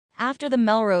after the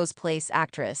Melrose Place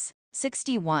actress,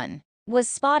 61, was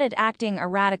spotted acting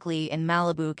erratically in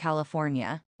Malibu,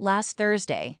 California, last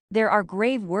Thursday. There are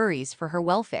grave worries for her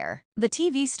welfare. The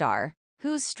TV star,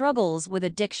 whose struggles with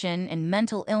addiction and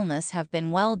mental illness have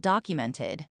been well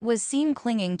documented, was seen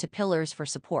clinging to pillars for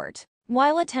support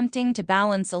while attempting to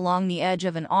balance along the edge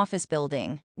of an office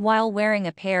building while wearing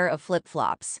a pair of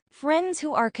flip-flops. Friends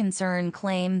who are concerned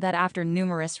claim that after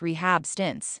numerous rehab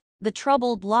stints, the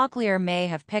troubled Locklear may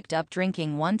have picked up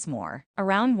drinking once more.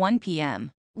 Around 1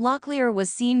 p.m., Locklear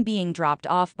was seen being dropped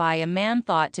off by a man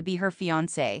thought to be her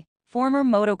fiancé, former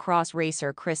motocross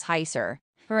racer Chris Heiser,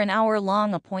 for an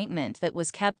hour-long appointment that was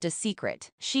kept a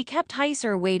secret. She kept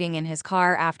Heiser waiting in his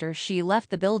car after she left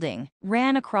the building,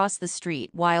 ran across the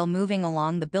street while moving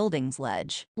along the building's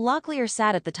ledge. Locklear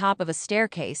sat at the top of a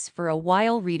staircase for a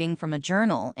while reading from a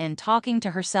journal and talking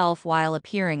to herself while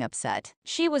appearing upset.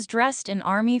 She was dressed in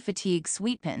army fatigue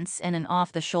sweatpants and an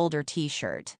off-the-shoulder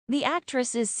t-shirt. The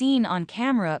actress is seen on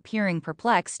camera appearing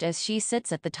perplexed as she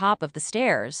sits at the top of the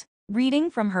stairs,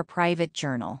 reading from her private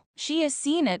journal. She is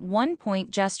seen at one point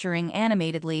gesturing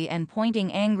animatedly and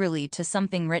pointing angrily to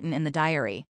something written in the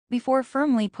diary, before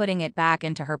firmly putting it back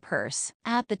into her purse.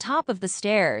 At the top of the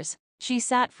stairs, she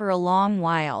sat for a long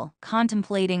while,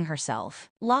 contemplating herself.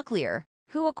 Locklear,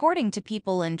 who according to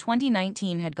People in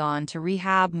 2019 had gone to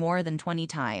rehab more than 20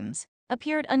 times,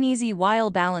 appeared uneasy while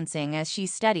balancing as she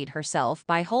steadied herself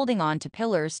by holding on to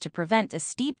pillars to prevent a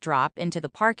steep drop into the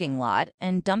parking lot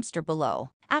and dumpster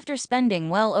below. After spending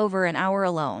well over an hour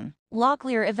alone,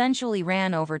 Locklear eventually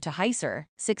ran over to Heiser,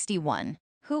 61,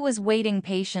 who was waiting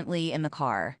patiently in the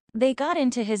car. They got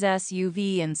into his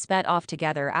SUV and sped off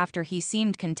together after he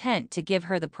seemed content to give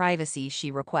her the privacy she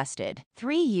requested.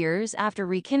 3 years after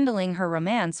rekindling her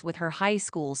romance with her high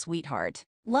school sweetheart,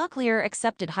 Locklear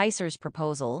accepted Heiser's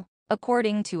proposal,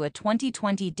 according to a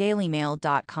 2020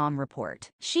 DailyMail.com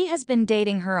report. She has been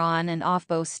dating her on and off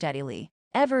both steadily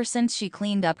ever since she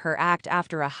cleaned up her act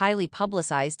after a highly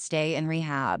publicized stay in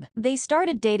rehab. They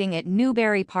started dating at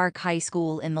Newbury Park High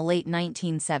School in the late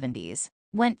 1970s,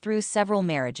 went through several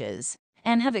marriages,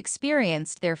 and have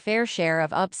experienced their fair share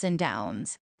of ups and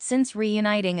downs since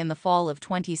reuniting in the fall of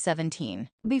 2017.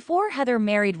 Before Heather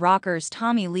married rockers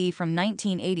Tommy Lee from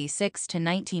 1986 to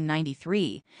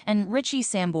 1993 and Richie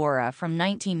Sambora from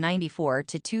 1994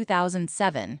 to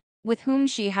 2007, with whom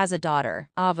she has a daughter,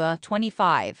 Ava,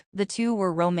 25. The two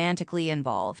were romantically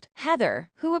involved.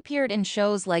 Heather, who appeared in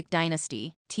shows like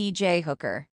Dynasty, T.J.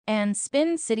 Hooker, and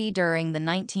Spin City during the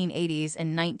 1980s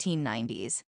and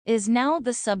 1990s, is now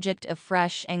the subject of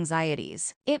fresh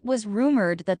anxieties. It was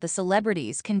rumored that the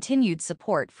celebrity's continued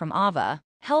support from Ava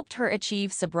helped her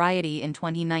achieve sobriety in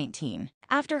 2019.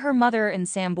 After her mother and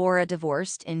Sambora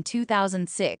divorced in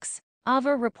 2006, Ava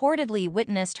reportedly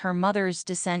witnessed her mother's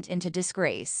descent into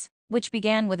disgrace, which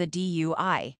began with a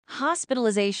DUI.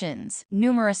 Hospitalizations,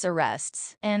 numerous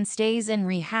arrests, and stays in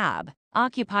rehab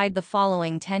occupied the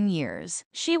following 10 years.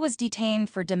 She was detained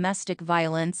for domestic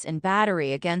violence and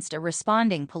battery against a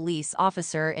responding police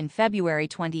officer in February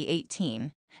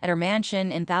 2018 at her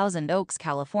mansion in Thousand Oaks,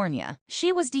 California.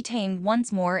 She was detained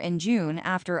once more in June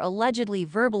after allegedly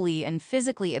verbally and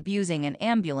physically abusing an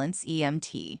ambulance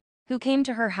EMT who came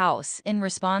to her house in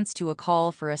response to a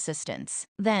call for assistance.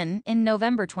 Then, in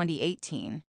November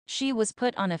 2018, she was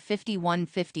put on a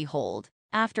 5150 hold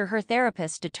after her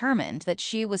therapist determined that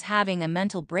she was having a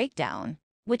mental breakdown,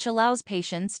 which allows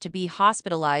patients to be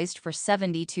hospitalized for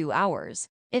 72 hours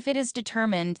if it is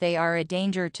determined they are a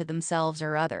danger to themselves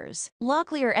or others.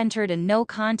 Locklear entered a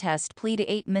no-contest plea to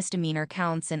 8 misdemeanor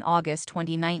counts in August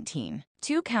 2019,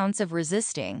 2 counts of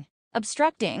resisting,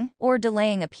 obstructing, or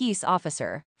delaying a peace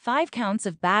officer, 5 counts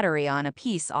of battery on a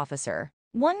peace officer,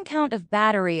 1 count of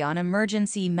battery on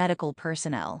emergency medical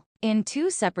personnel. In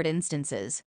 2 separate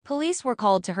instances, police were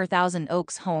called to her Thousand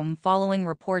Oaks home following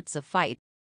reports of fights